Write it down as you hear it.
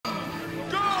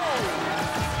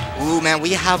Ooh, man,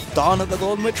 we have Dawn of the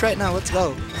Golden Witch right now. Let's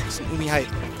go. Some Umi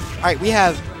hype. All right, we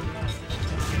have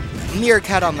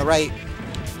MeerKat on the right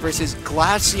versus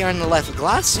Glassy on the left.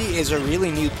 Glassy is a really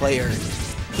new player.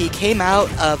 He came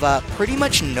out of pretty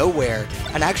much nowhere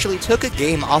and actually took a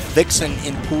game off Vixen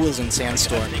in Pools and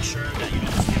Sandstorm.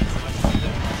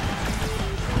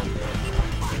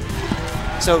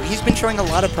 So he's been showing a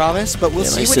lot of promise, but we'll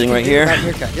see what he can do about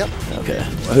MeerKat. Yep. Okay.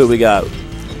 Who we got?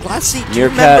 Glassy, do you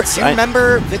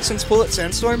remember Vixen's Pool at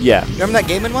Sandstorm? Yeah. Remember that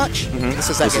Game & Watch? This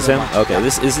is that Game & Watch. Okay.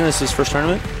 Isn't this his first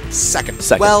tournament? Second.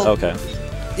 Well, okay.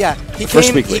 Yeah. He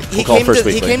first weekly. He came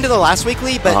to the last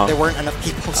weekly, but there weren't enough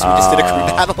people, so we just did a crew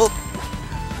battle.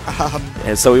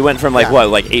 And so we went from like what,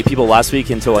 like 8 people last week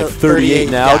until like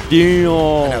 38 now.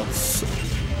 Yeah. Damn.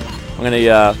 I'm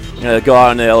gonna go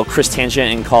out on a little Chris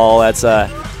tangent and call that's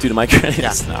due to my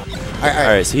credits. Yeah. No. All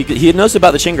right. So he knows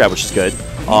about the chain grab, which is good.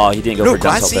 He didn't go for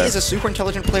down tilt there. Glassy is a super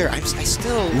intelligent player. I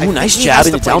still. Ooh, nice jab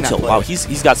into down tilt. Wow,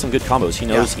 he's got some good combos. He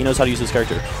knows how to use his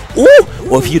character. Ooh.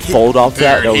 Well, if he'd followed off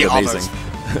that would be amazing.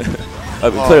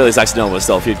 Clearly, it's accidental, but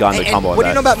still, if he'd gotten the combo on that. What do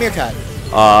you know about MeerKat?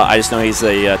 I just know he's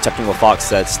a technical fox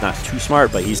that's not too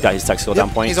smart, but he's got his technical down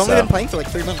point. He's only been playing for like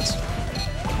 3 months.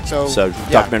 So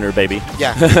Doc Bender baby.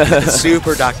 Yeah,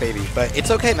 super Doc baby. But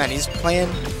it's okay, man. He's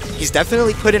playing. He's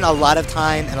definitely put in a lot of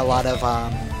time and a lot of,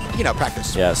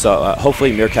 practice. Yeah, so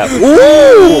hopefully MeerKat.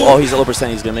 Ooh! Oh, he's at low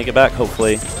percent. He's going to make it back,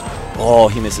 hopefully. Oh,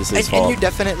 he misses his fall. And you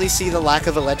definitely see the lack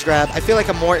of a ledge grab. I feel like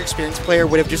a more experienced player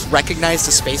would have just recognized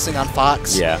the spacing on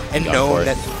Fox and known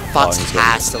that Fox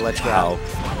has to ledge grab.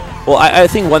 Well, I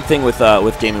think one thing with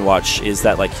Game & Watch is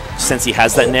that, like, since he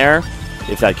has that nair,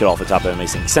 if that could off the top, that'd be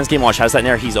amazing. Since Game & Watch has that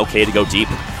nair, he's okay to go deep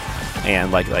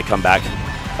and, like come back.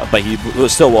 But he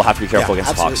still will have to be careful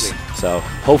against Fox. So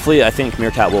hopefully, I think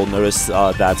MeerKat will notice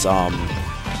that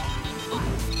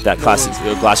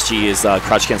Glass G is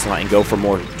crouch canceling and go for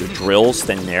more drills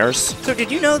than nairs. So did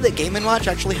you know that Game & Watch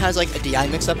actually has like a DI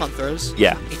mix-up on throws?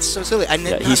 Yeah. It's so silly.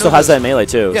 He still has that in melee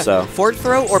too. Yeah. So forward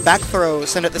throw or back throw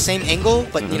send at the same angle,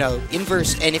 but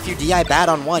inverse. And if you DI bad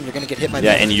on one, you're gonna get hit by the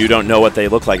other. And you don't know what they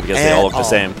look like because they all look the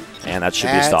same. And that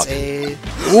should be stock.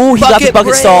 Ooh, he got the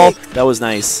bucket stall. That was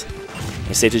nice.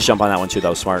 He saved his jump on that one too. That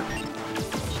was smart.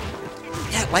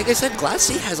 Yeah, like I said,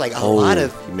 Glassy has like a lot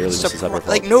of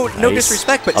like no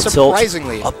disrespect, but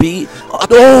surprisingly up B. He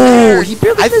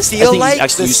barely missed. I feel like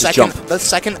the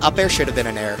second up air should have been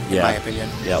an air, in my opinion.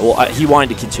 Yeah, well, he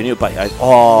wanted to continue, but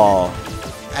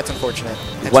that's unfortunate.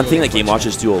 One thing that game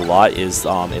watchers do a lot is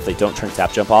if they don't turn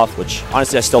tap jump off, which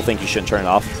honestly I still think you shouldn't turn it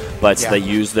off, but they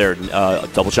use their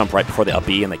double jump right before they up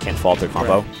B and they can't fall off their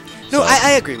combo. Right. No,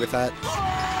 I agree with that.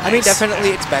 I mean, definitely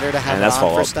it's better to have it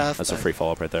on for stuff. That's a free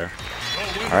follow-up right there.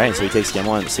 All right, so he takes game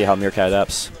 1. See how MeerKat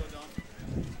adapts.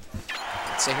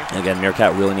 And again,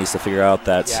 MeerKat really needs to figure out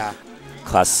that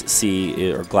Class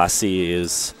C or Glass C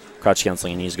is crouch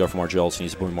canceling. He needs to go for more drills. He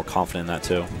needs to be more confident in that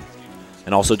too.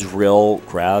 And also drill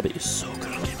grab is so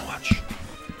good on Game & Watch.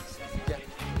 Yeah.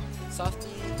 Softy.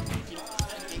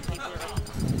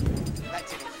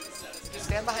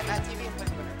 Stand behind Matt TV and play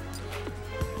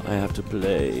Twitter. I have to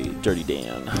play Dirty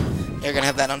Dan. You're going to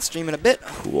have that on stream in a bit.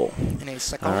 Cool. In a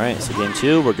second. All right, so game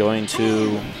 2, we're going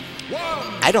to...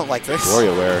 I don't like this.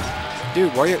 WarioWare.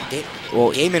 Dude,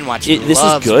 Game & Watch this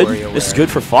is good. WarioWare. This is good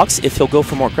for Fox if he'll go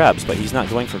for more grabs, but he's not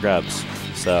going for grabs.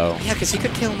 So... Yeah, because he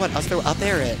could kill him, up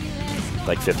there at...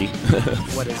 Like 50.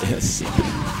 What is this?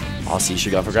 Oh, see, he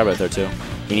should go for grab right there, too.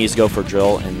 He needs to go for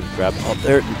drill and grab. Oh,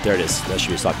 there it is. That should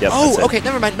be a stop. Yep. Oh, okay,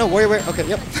 never mind. No, WarioWare. Okay,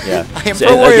 yep. Yeah. I am pro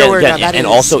WarioWare now. And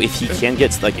also, if he can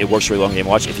get, like, it works really well in Game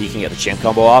Watch, if he can get the champ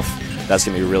combo off, that's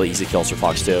going to be really easy kills for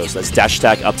Fox, too. So that's dash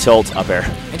attack, up tilt, up air.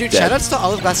 And dude, shoutouts to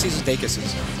all of Glassie's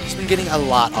Dakuses. He's been getting a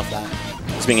lot of that.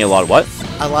 He's been getting a lot of what?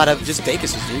 A lot of just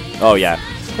Dakuses, dude. Oh, yeah.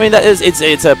 I mean,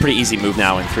 it's a pretty easy move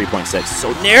now in 3.6.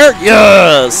 So Nair,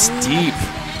 yes! Deep.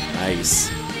 Nice.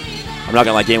 I'm not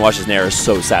going to lie, Game Watch's Nair is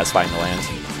so satisfying to land.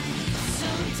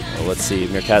 Well, let's see,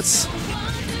 MeerKat's,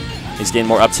 he's getting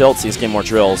more up tilts, he's getting more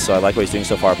drills, so I like what he's doing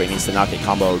so far, but he needs to not get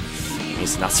comboed. He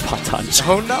needs to not spot dodge.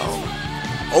 Oh, no.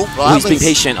 Oh, he's being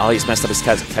patient. Oh, he's messed up his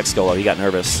tech skill. Oh, he got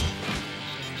nervous.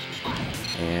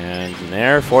 And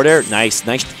there, forward air. Nice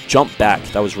jump back.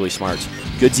 That was really smart.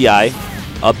 Good DI.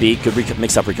 Up B, good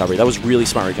mix-up recovery. That was really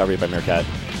smart recovery by MeerKat.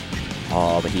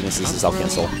 Oh, but he misses his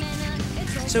self-cancel.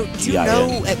 So, do you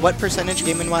know at what percentage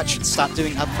Game & Watch should stop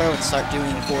doing up throw and start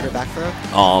doing forward or back throw?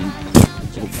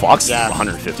 Fox? Yeah.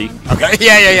 150. Okay.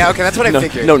 Yeah. Okay, that's what I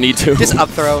figured. No need to. Just up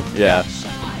throw. Yeah.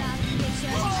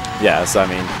 Yeah, so I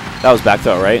mean, that was back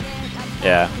throw, right?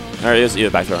 Yeah. Or it was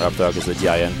either back throw or up throw because of the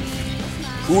DIN.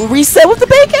 Ooh, reset with the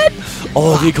bacon!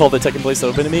 Oh, he called the Tekken place. That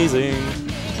would have been amazing.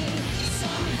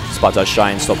 Spot dodge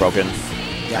shine, still broken.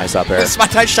 Yeah. Nice up air. Spot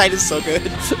dodge shine is so good.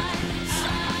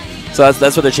 So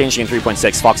that's what they're changing in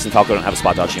 3.6. Fox and Falco don't have a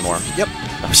spot dodge anymore. Yep.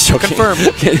 I was joking. Confirmed.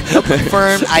 Nope,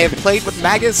 confirmed. I have played with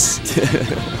Magus.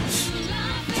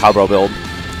 Cowbro build.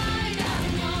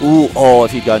 Ooh, oh,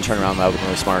 if he'd gotten turned around, that would have been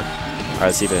really smart. All right,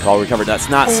 let's see if it all recovered. That's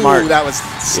not smart. That was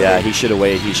silly. Yeah, he should have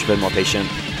waited. He should have been more patient.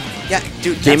 Yeah,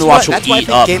 dude, Game that's & Watch why I will eat think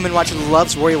up. Game & Watch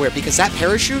loves WarioWare, because that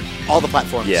parachute, all the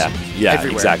platforms. Yeah,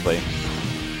 everywhere. exactly.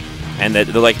 And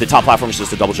like the top platform is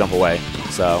just a double jump away.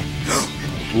 So,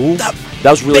 ooh, that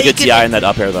was really good TI in that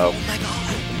up air though. Oh my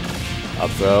god. Up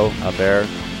throw, up air.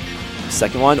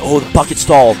 Second one. Oh, the bucket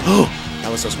stall. That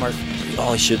was so smart.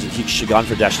 Oh, he should gone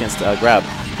for dash dance grab.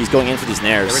 He's going in for these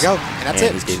nairs. There we go, and that's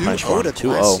it. He's getting punished for 2-0 to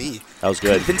 2-0. That was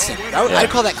good. Convincing. I'd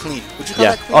call that clean. Would you call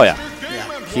Yeah. that clean? Oh yeah.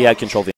 Yeah. He had control.